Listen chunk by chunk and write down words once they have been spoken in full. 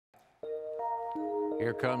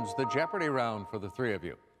Here comes the Jeopardy round for the three of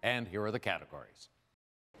you. And here are the categories.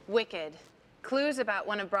 Wicked. Clues about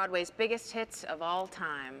one of Broadway's biggest hits of all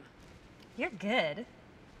time. You're good.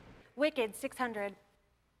 Wicked, 600.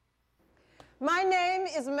 My name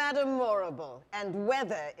is Madame Morrible, and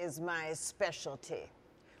weather is my specialty,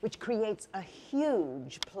 which creates a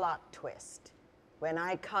huge plot twist when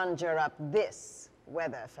I conjure up this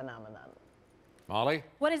weather phenomenon. Molly?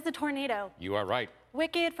 What is the tornado? You are right.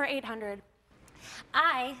 Wicked for 800.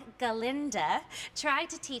 I, Galinda, tried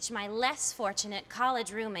to teach my less fortunate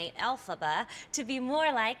college roommate, Elphaba, to be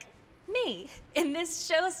more like me in this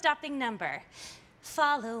show-stopping number.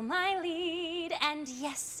 Follow my lead, and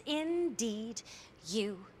yes, indeed,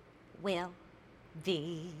 you will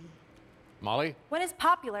be. Molly? What is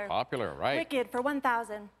popular? Popular, right. Wicked for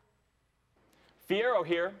 1,000. Fierro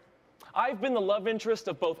here. I've been the love interest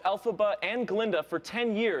of both Elphaba and Glinda for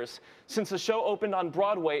 10 years, since the show opened on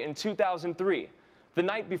Broadway in 2003, the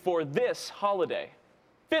night before this holiday.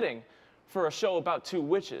 Fitting for a show about two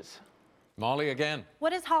witches. Molly again.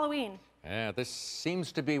 What is Halloween? Yeah, this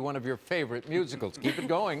seems to be one of your favorite musicals. Keep it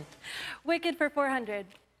going. Wicked for 400.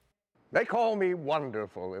 They call me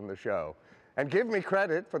wonderful in the show and give me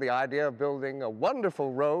credit for the idea of building a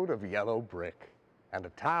wonderful road of yellow brick and a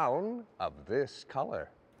town of this color.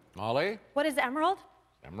 Molly? What is emerald?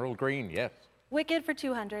 Emerald green, yes. Wicked for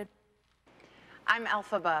 200. I'm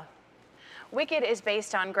Elphaba. Wicked is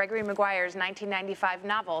based on Gregory Maguire's 1995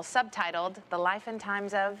 novel subtitled The Life and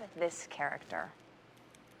Times of This Character.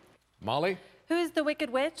 Molly? Who's the Wicked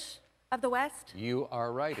Witch of the West? You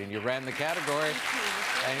are right, and you ran the category.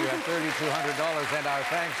 And you have $3,200. And our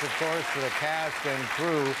thanks, of course, to the cast and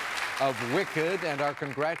crew of Wicked, and our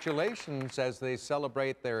congratulations as they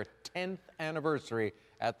celebrate their 10th anniversary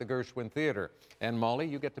at the Gershwin Theater. And Molly,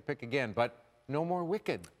 you get to pick again, but no more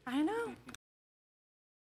Wicked. I know.